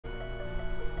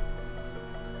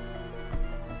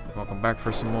Welcome back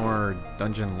for some more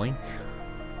Dungeon Link.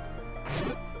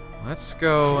 Let's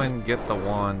go and get the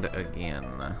wand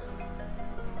again.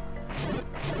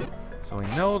 So we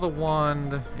know the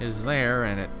wand is there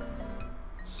and it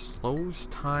slows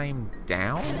time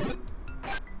down?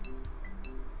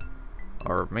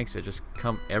 Or makes it just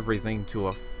come everything to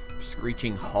a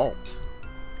screeching halt.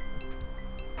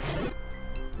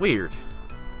 Weird.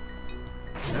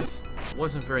 That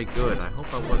wasn't very good. I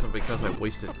hope that wasn't because I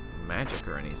wasted magic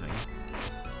or anything.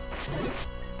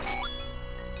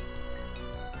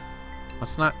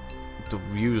 Let's not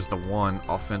use the wand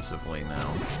offensively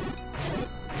now.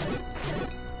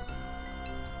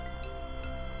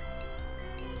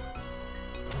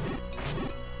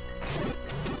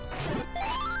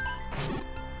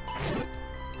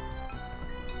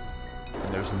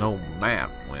 And there's no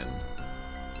map when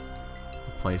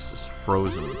the place is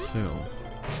frozen too.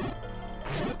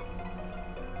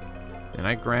 And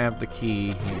I grabbed the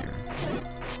key here.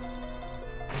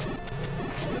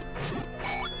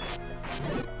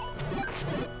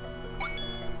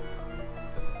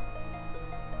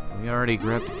 We already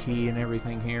grabbed the key and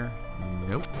everything here?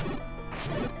 Nope.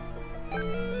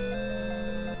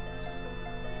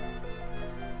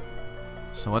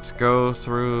 So let's go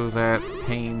through that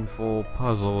painful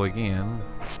puzzle again.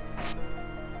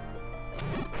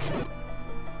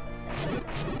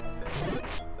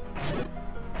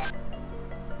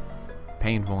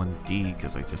 Painful indeed,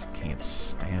 because I just can't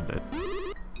stand it.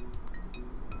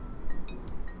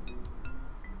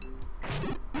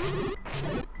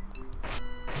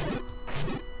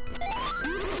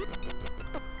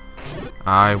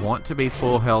 I want to be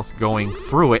full health going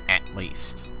through it at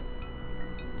least.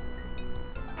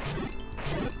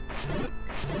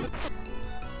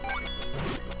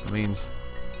 It means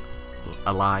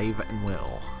alive and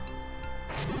well.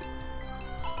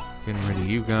 Getting rid of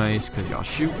you guys because y'all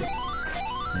shoot.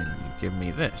 And you give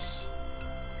me this.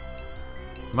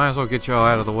 Might as well get y'all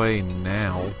out of the way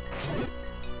now.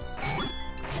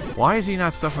 Why is he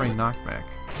not suffering knockback?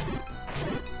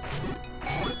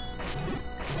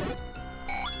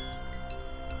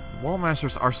 Wall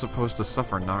Masters are supposed to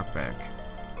suffer knockback.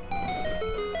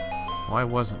 Why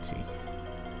wasn't he?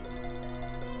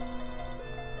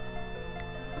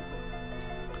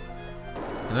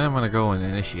 And then I'm gonna go and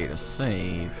initiate a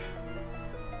save.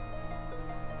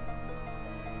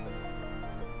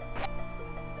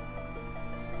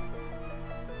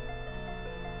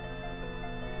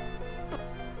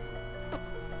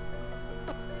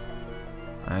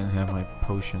 I didn't have my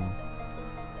potion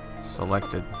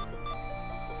selected.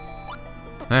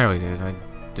 There we did. I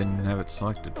didn't have it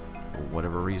selected for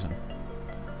whatever reason.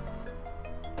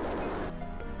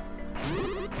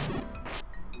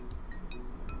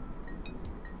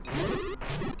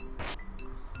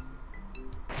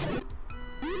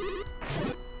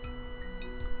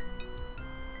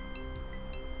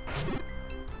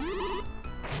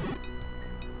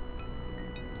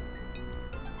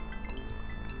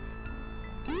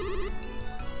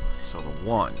 So the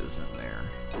wand is in there.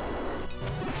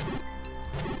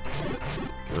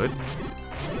 Good.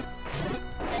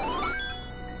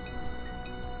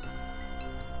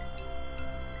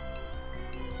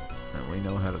 And we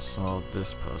know how to solve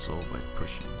this puzzle by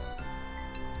pushing.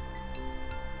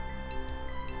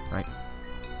 Right.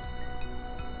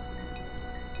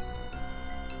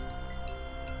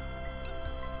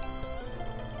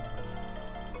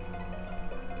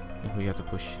 I think we have to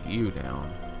push you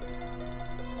down.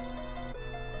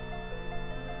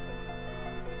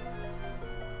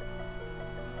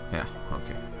 Yeah,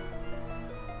 okay.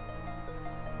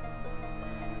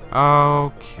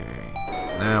 Okay.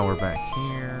 Now we're back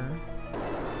here.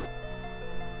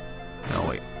 No,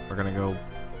 wait. We're gonna go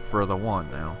for the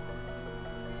wand now.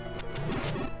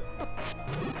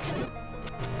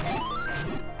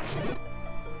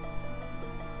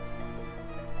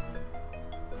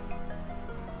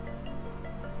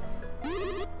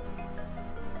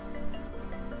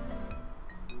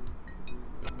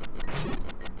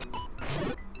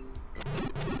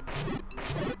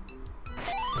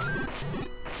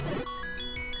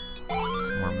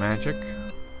 Magic.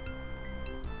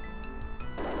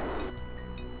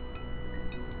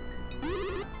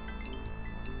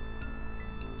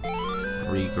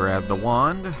 Re-grab the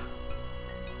wand.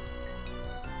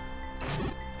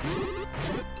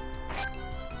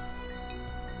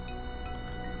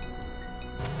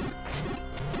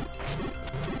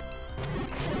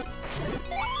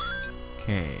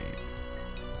 Okay.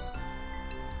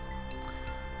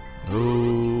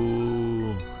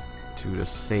 Ooh, to the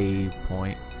save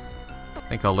point. I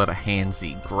think I'll let a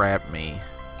handsy grab me.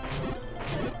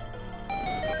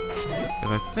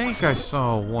 Because I think I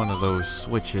saw one of those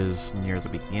switches near the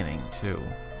beginning, too.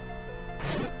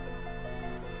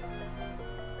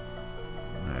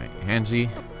 Alright, Hansi,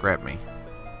 grab me.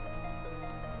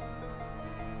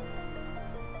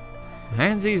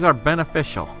 Hansies are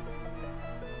beneficial.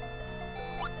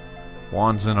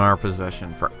 Wands in our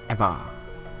possession forever.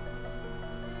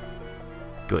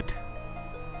 Good.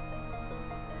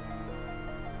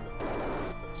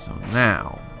 So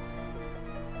now,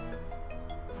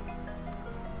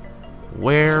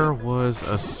 where was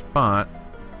a spot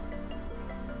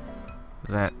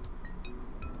that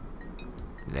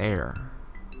there?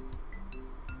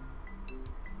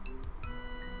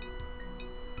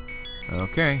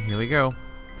 Okay, here we go.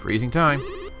 Freezing time.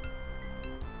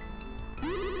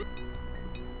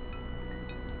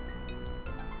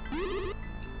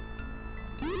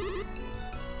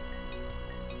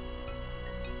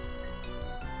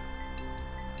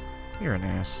 You're an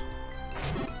ass.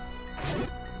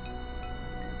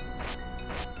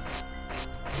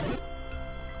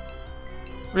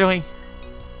 Really?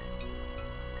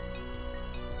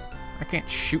 I can't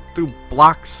shoot through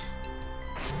blocks.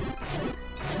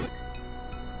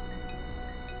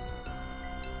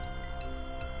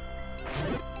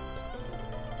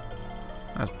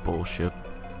 That's bullshit.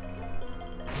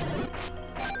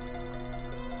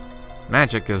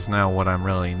 Magic is now what I'm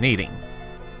really needing.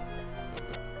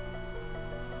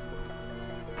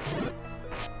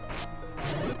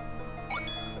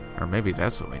 Or maybe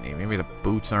that's what we need. Maybe the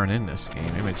boots aren't in this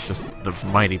game. Maybe it's just the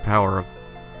mighty power of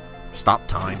stop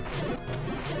time.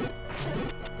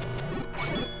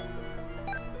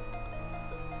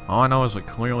 All I know is we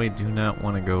clearly do not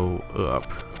want to go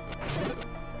up.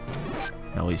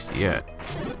 At least yet.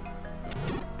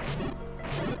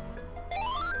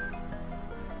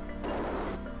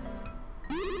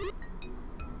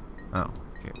 Oh,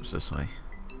 okay, it was this way.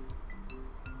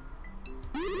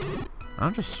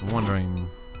 I'm just wondering...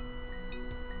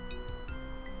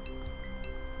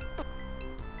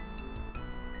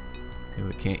 maybe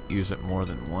we can't use it more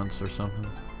than once or something?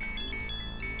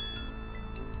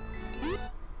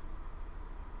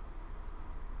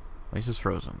 Place is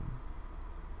frozen.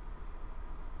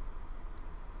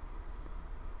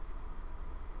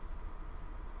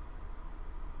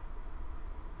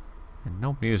 And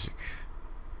no music.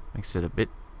 Makes it a bit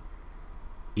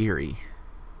eerie.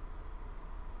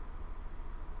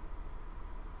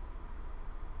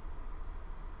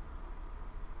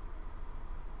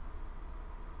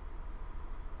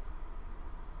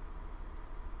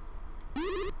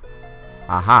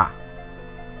 Aha!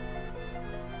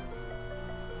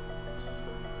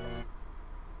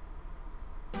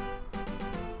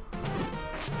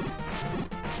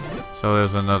 So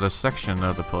there's another section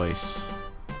of the place.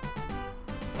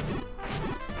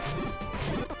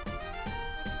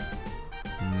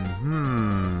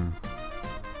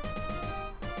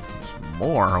 There's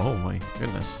more, oh my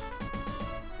goodness.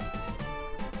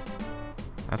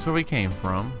 That's where we came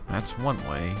from. That's one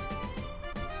way.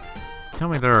 Tell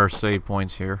me there are save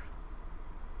points here.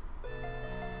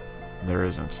 There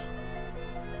isn't.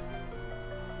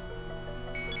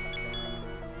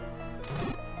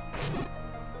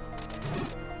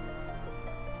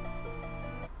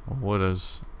 What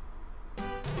is...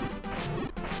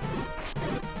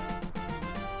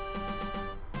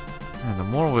 and the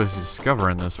more we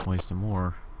discover in this place, the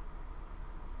more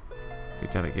we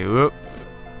gotta go up.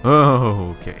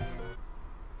 Oh, okay.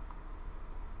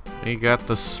 We got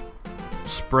the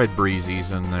spread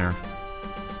breezies in there.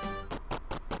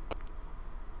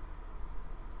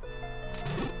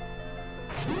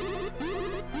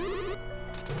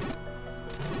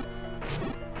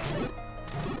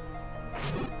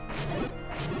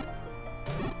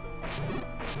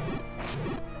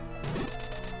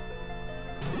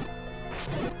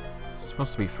 It's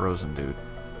supposed to be frozen, dude.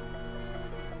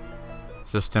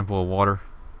 Is this Temple of Water?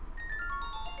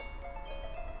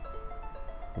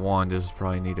 Wand is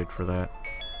probably needed for that.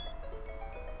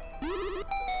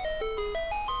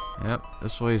 Yep,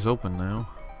 this way's open now.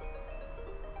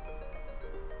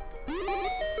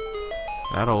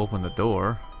 That'll open the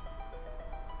door.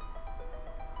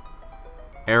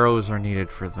 Arrows are needed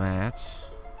for that.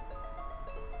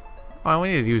 Oh,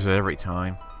 we need to use it every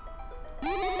time.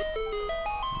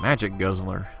 Magic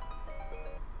Guzzler.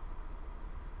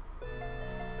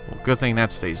 Well, good thing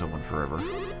that stays open forever.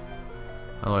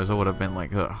 Otherwise I would have been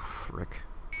like, ugh, frick.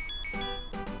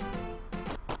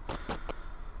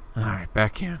 Alright,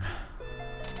 back in.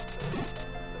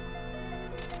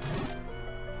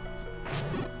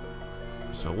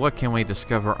 So what can we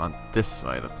discover on this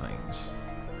side of things?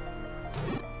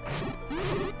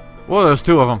 Whoa, there's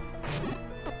two of them.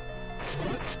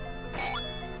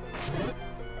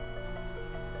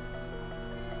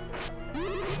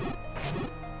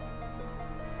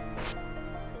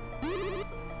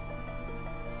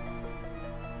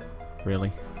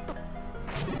 Really?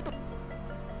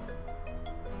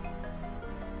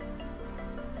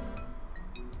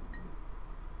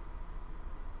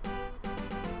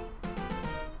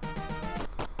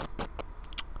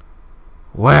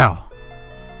 Wow.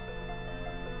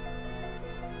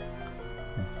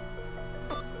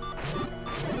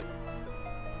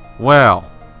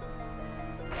 Well.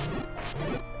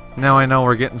 Now I know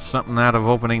we're getting something out of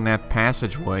opening that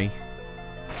passageway.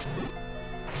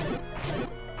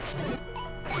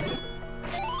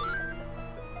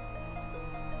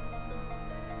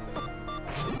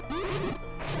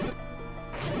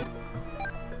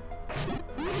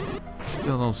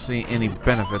 Still don't see any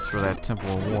benefits for that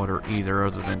Temple of Water either,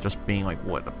 other than just being like,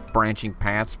 what, branching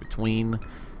paths between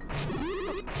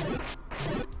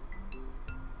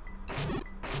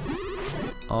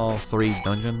all 3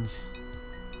 dungeons?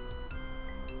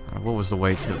 What was the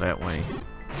way to that way?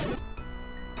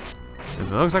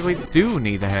 Because it looks like we do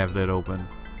need to have that open.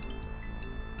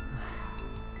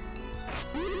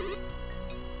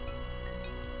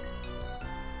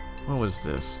 What was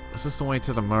this? Is this the way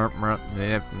to the Murderms?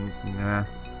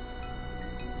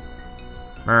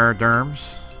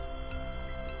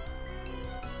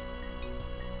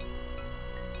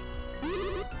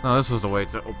 No, this was the way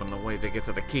to open the way to get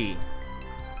to the key.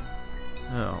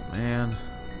 Oh, man.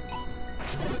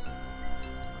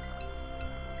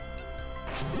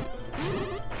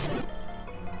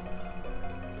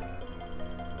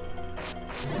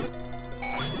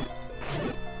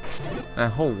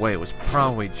 That whole way was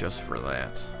probably just for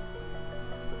that.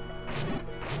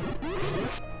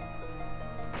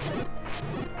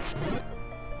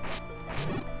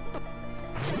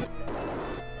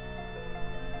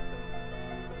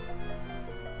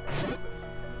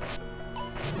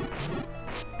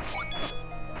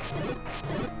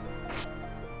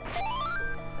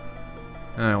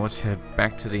 Alright, let's head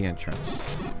back to the entrance.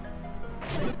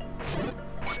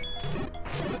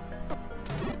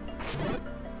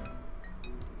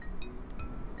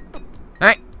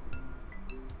 Hey!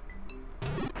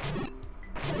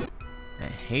 I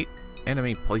hate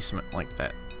enemy placement like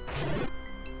that.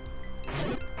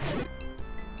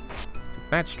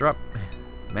 Batch drop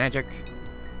magic.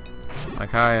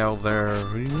 Like how there.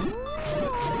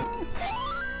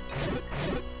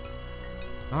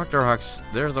 Octoroks,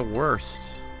 they're the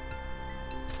worst.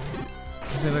 It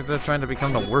seems like they're trying to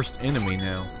become the worst enemy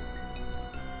now.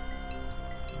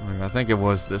 I think it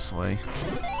was this way.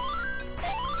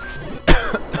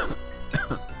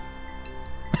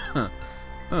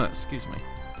 Excuse me.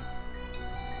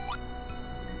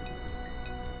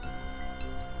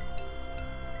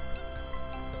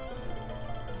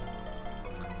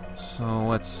 So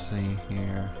let's see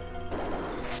here.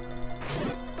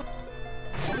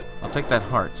 I'll take that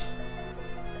heart.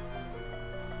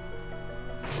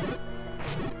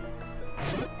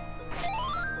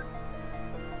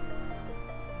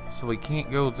 So we can't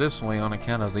go this way on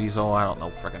account of these I don't know,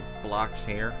 frickin' blocks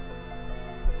here.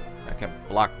 I can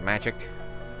block magic.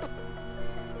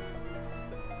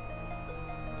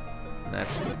 And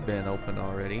that's been open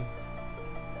already.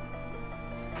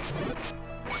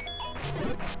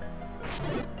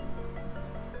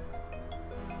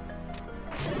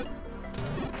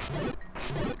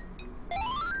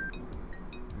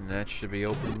 And that should be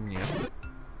open, yep.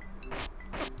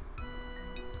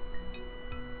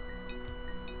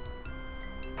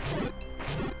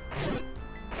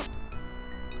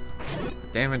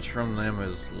 Damage from them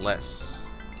is less.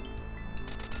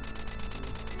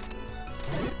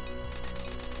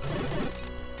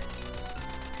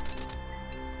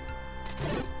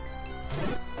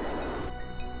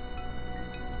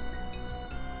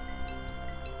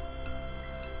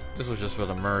 This was just for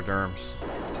the Murderms.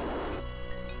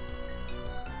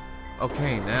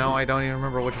 Okay, now I don't even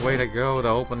remember which way to go to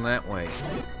open that way.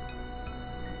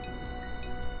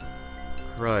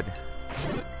 Crud.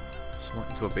 Just went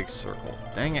into a big circle.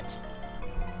 Dang it.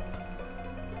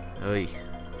 Oy.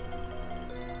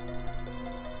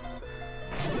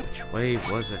 Which way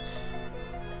was it?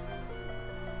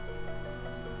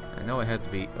 I know it had to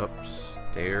be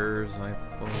upstairs, I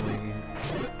believe.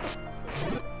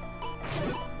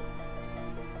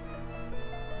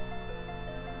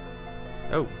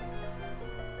 Oh.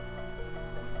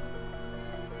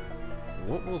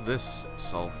 What will this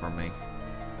solve for me?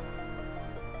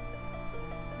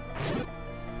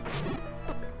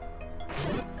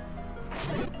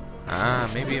 Ah,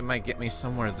 maybe it might get me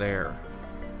somewhere there.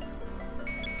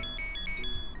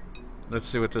 Let's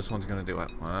see what this one's gonna do.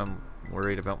 I'm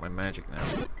worried about my magic now.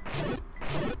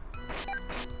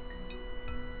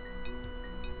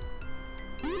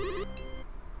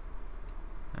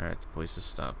 Alright, the police has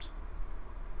stopped.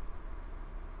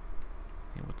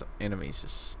 enemies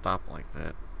just stop like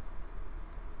that.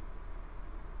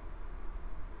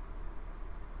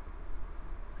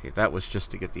 Okay, that was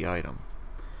just to get the item.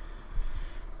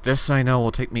 This I know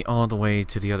will take me all the way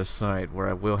to the other side, where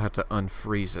I will have to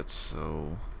unfreeze it,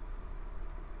 so...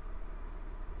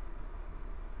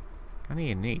 Kinda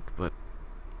unique, but...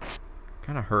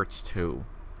 kinda hurts too.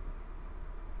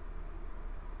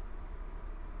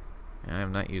 And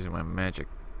I'm not using my magic.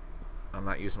 I'm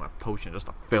not using my potion just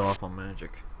to fill up on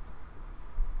magic.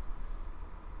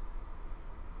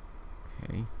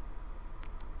 Okay.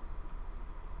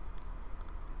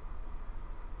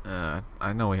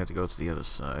 I know we have to go to the other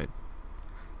side.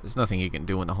 There's nothing you can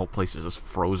do when the whole place is just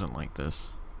frozen like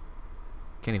this.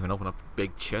 Can't even open up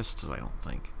big chests, I don't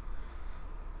think.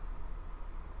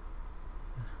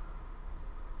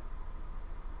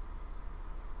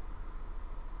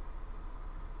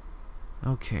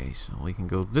 Okay, so we can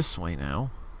go this way now.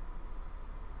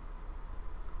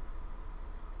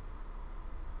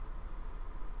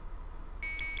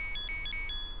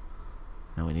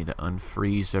 Now we need to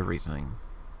unfreeze everything.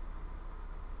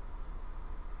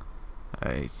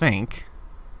 I think.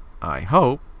 I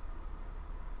hope.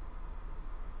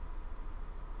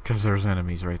 Because there's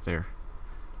enemies right there.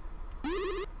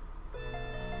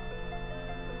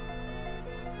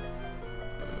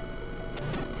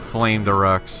 Flame the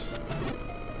rocks.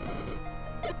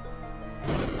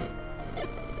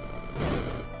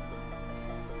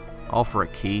 All for a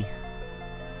key?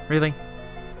 Really?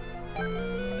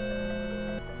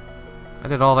 I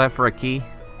did all that for a key?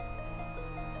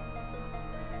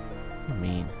 You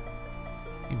mean?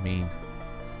 You mean?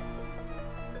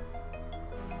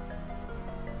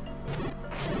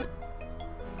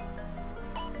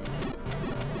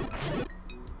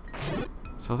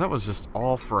 So that was just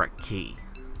all for a key.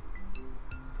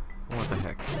 What the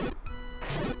heck?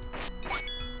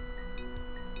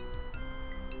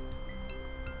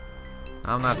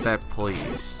 I'm not that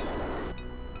pleased.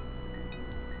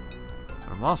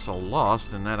 I'm also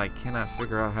lost in that I cannot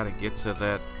figure out how to get to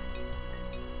that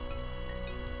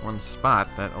one spot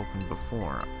that opened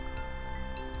before.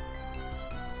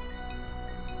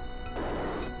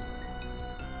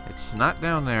 It's not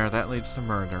down there. That leads to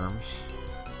Murderms.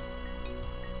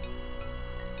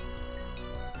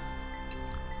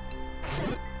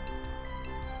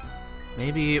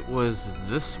 Maybe it was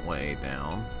this way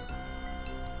down.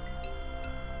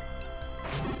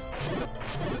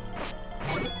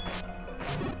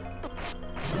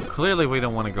 Clearly we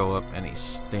don't want to go up any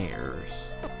stairs.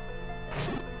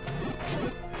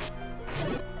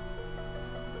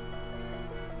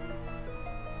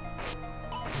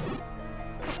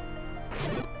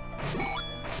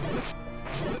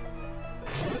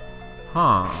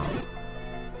 Huh.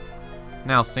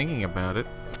 Now thinking about it,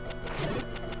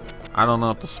 I don't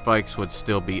know if the spikes would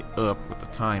still be up with the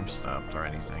time stopped or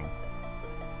anything.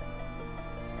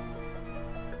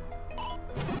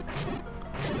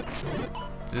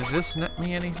 Does this net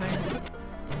me anything?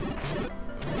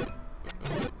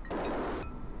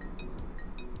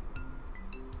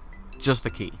 Just a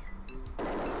key.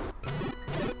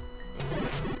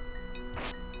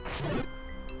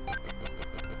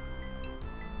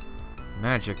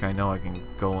 Magic I know I can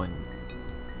go and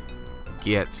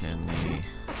get in the...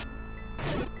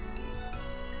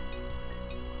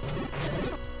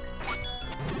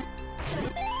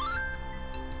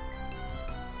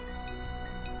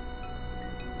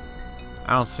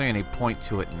 I don't see any point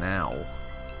to it now.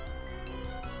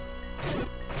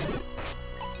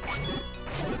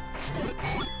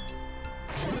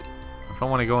 If I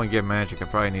want to go and get magic, I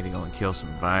probably need to go and kill some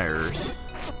Vires.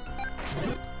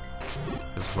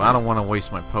 Because I don't want to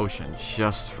waste my potion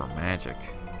just for magic.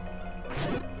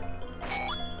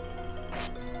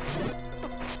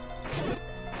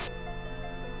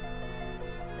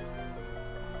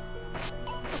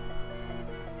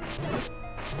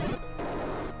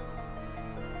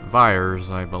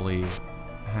 Vires, I believe,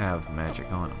 have magic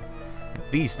on them. And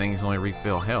these things only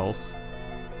refill health.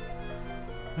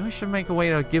 Maybe we should make a way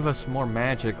to give us more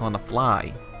magic on the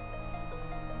fly.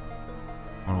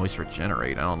 Or at least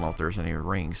regenerate. I don't know if there's any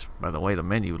rings. By the way the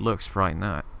menu looks, probably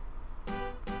not.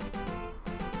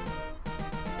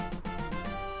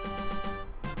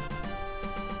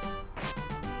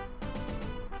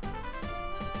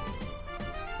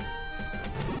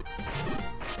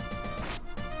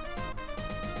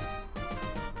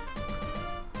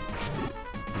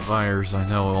 Vires I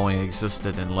know only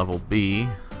existed in level B.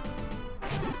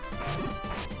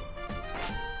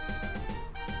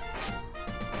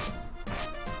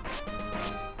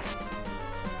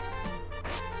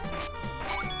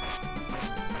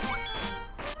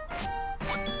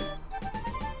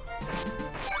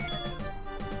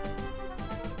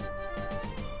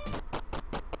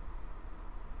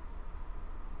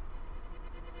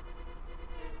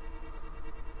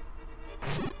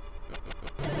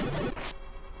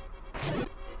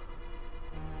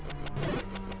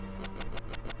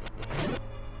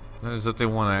 As if they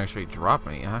want to actually drop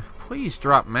me. Please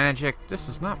drop magic. This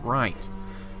is not right.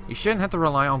 You shouldn't have to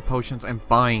rely on potions and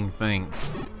buying things.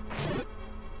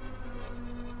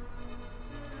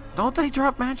 Don't they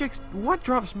drop magic? What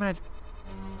drops magic?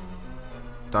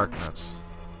 Dark nuts.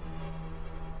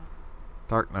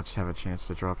 Dark nuts have a chance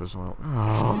to drop as well.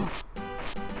 Oh.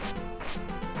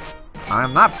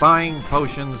 I'm not buying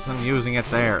potions and using it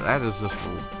there. That is just...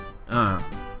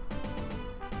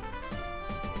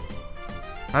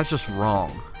 That's just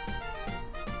wrong.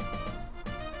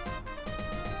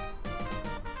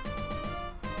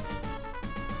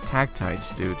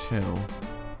 Tactites do too.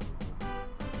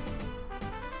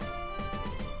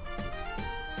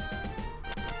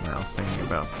 Now thinking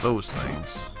about those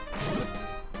things.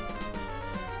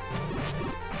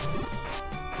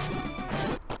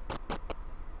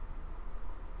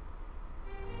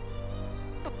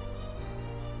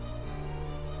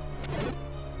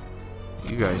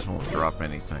 You guys won't drop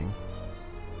anything.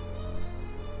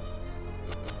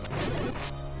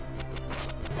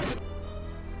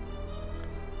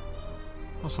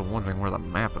 Also wondering where the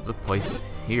map of the place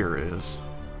here is.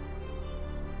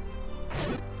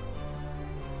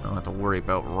 I don't have to worry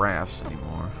about rafts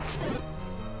anymore.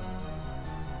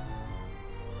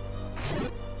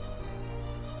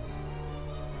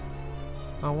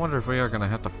 I wonder if we are gonna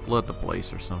have to flood the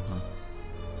place or something.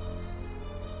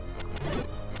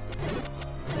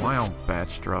 Why don't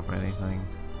bats drop anything?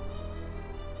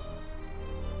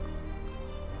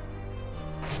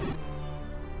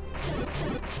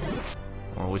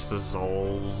 Or at least the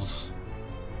Zols.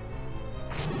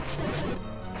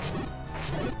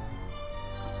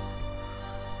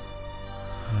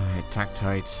 Alright,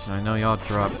 Tactites. I know y'all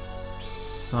drop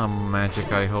some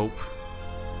magic, I hope.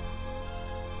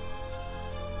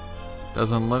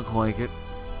 Doesn't look like it.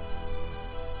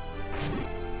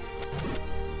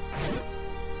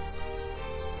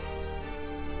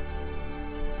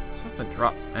 Something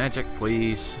drop magic,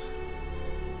 please.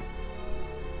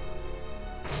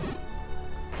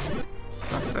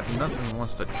 Sucks that nothing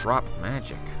wants to drop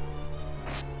magic.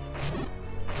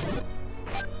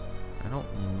 I don't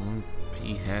know.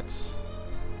 P-hats.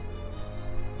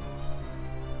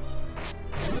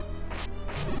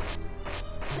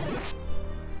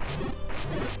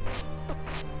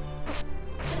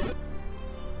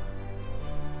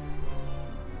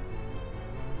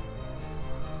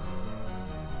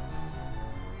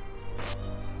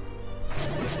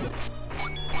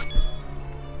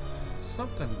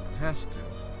 Something has to.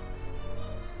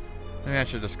 Maybe I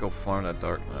should just go farm the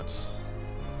dark nuts.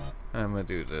 I'm gonna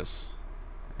do this.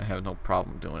 I have no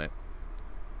problem doing it.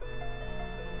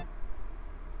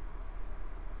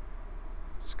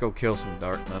 Let's go kill some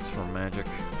dark nuts for magic.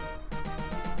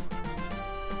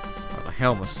 Or the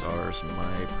Helmastars,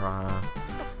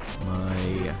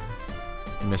 my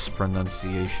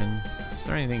mispronunciation. Is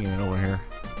there anything even over here?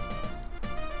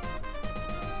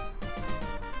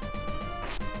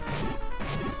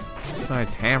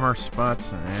 Besides hammer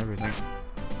spots and everything.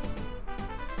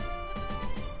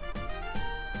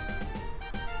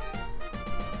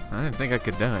 I didn't think I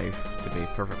could dive, to be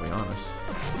perfectly honest.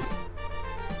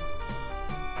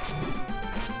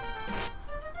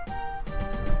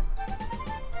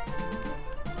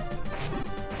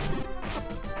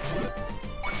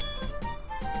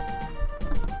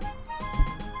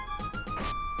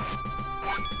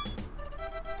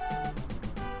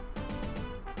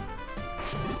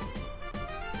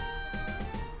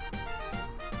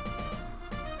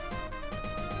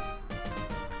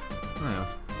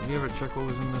 Did you ever check what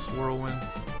was in this whirlwind?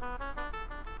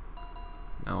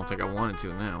 I don't think I wanted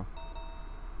to now.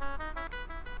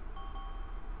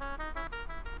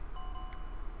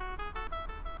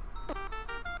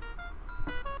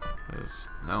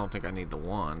 I don't think I need the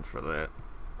wand for that.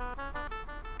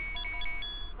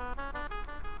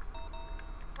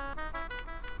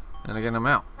 And again, I'm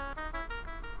out.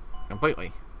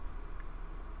 Completely.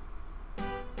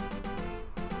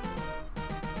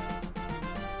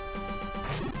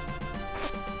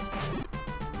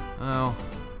 Oh.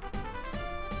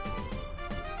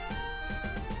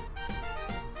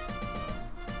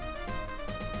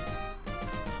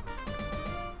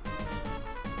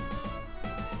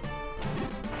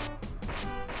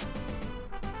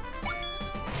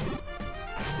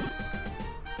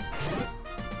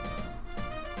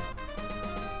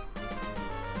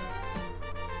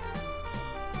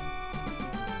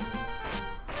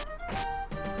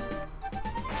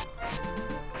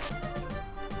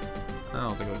 I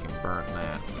don't think we can burn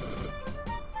that.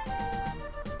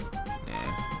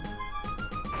 Yeah.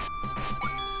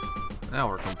 Now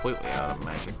we're completely out of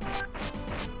magic.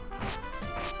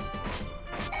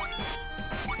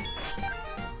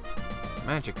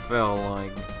 Magic fell,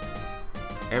 like,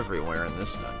 everywhere in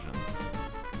this dungeon.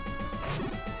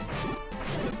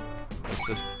 It's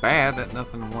just bad that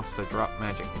nothing wants to drop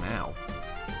magic now.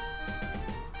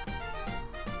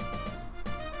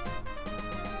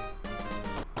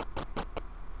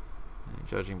 And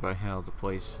judging by how the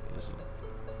place is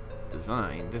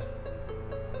designed,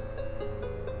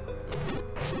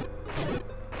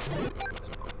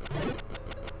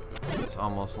 it's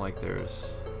almost like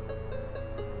there's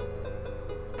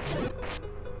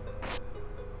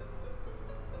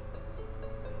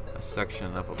a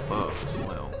section up above as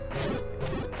well.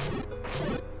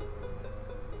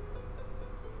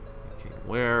 Okay,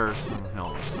 where are some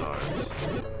helm stars?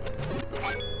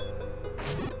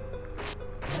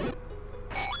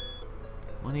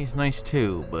 Money's nice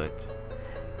too, but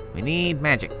we need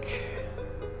magic.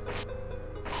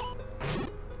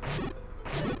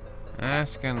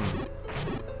 Ask and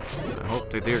I hope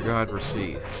to dear God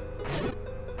receive.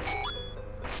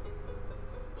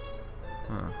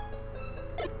 Huh.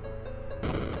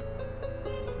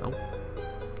 Nope.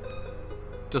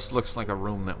 Just looks like a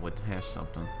room that would have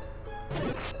something.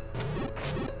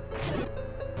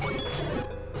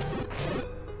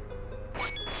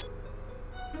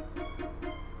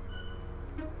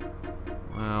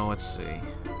 Well, let's see.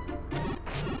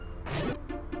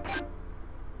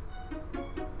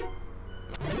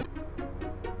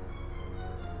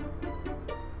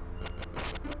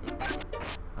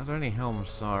 Are there any helm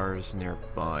stars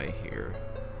nearby here?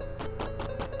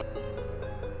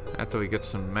 After we get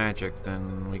some magic,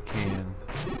 then we can.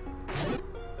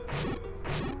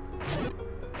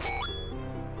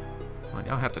 Well,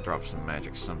 I'll have to drop some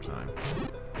magic sometime.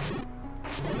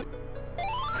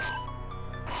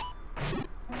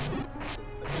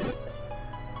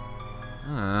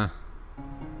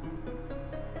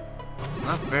 It's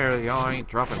not fair that y'all ain't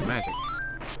dropping magic.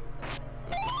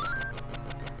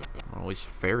 Well, at least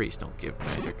fairies don't give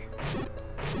magic.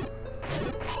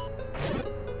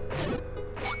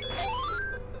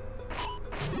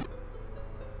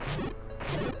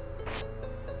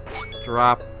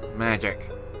 Drop magic.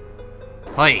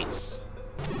 Please.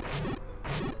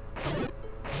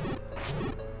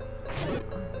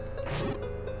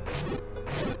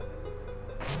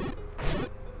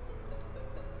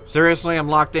 Seriously, I'm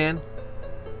locked in?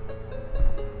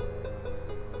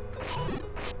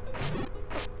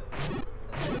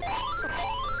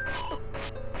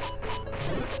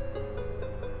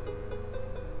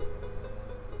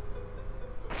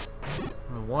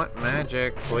 I want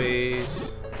magic,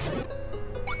 please.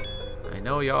 I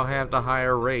know y'all have the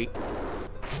higher rate.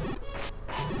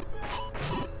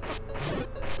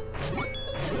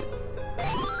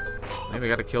 Maybe I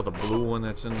gotta kill the blue one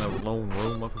that's in the lone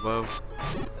room up above.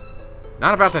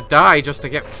 Not about to die just to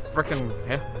get frickin'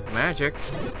 magic.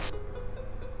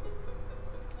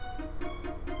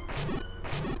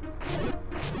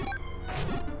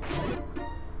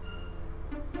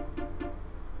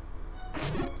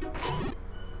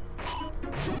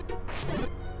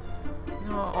 You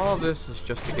know, all this is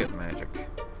just to get magic.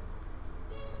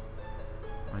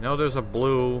 I know there's a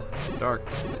blue dark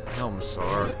helm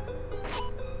star.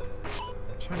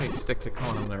 I'm trying to stick to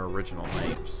calling them their original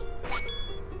names.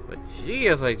 But gee,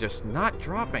 is they just not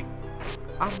dropping.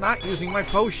 I'm not using my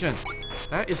potion.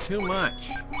 That is too much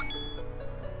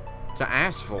to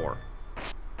ask for.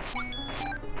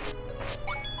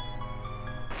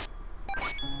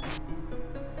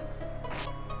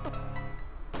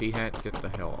 P-hat, get the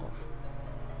hell off.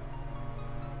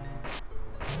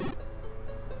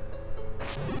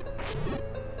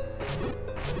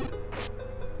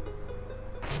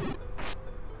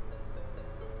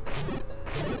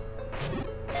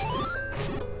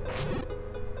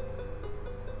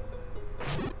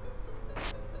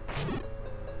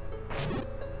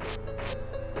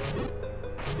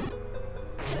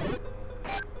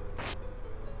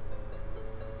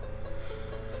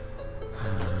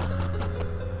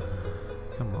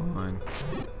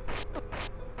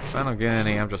 If I don't get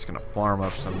any, I'm just gonna farm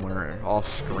up somewhere off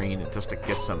screen just to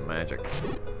get some magic.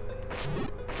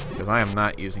 Because I am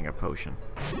not using a potion.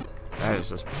 That is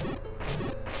just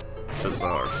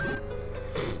bizarre.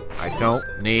 I don't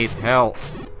need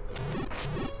health.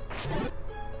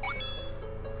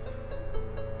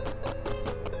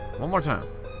 One more time.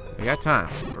 We got time.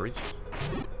 Reach.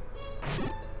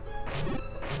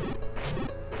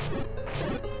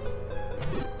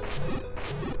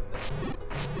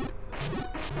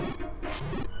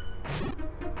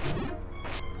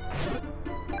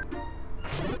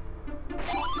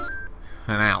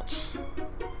 An ounce.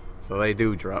 So they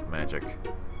do drop magic.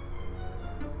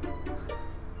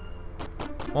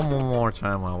 One more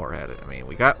time while we're at it. I mean,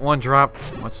 we got one drop.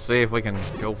 Let's see if we can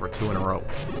go for 2 in a row.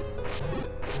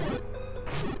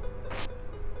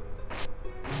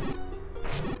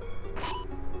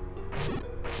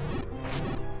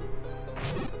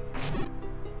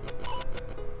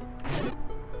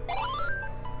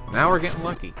 Now we're getting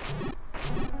lucky.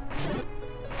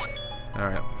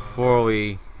 Alright, before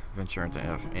we venture into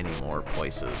any more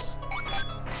places.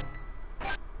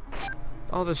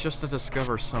 All this just to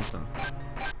discover something.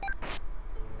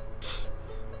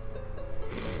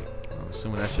 I'm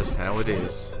assuming that's just how it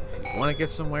is. If you want to get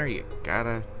somewhere, you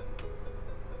gotta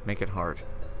make it hard.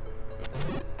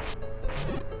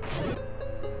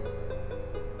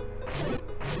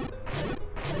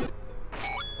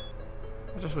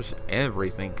 I just wish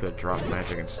everything could drop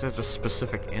magic instead of just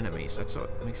specific enemies. That's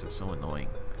what makes it so annoying.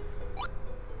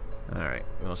 Alright,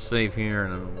 we'll save here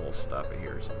and then we'll stop it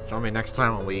here. So join me next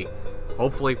time when we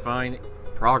hopefully find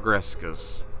progress,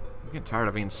 because I'm getting tired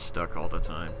of being stuck all the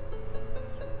time.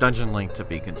 Dungeon Link to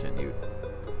be continued.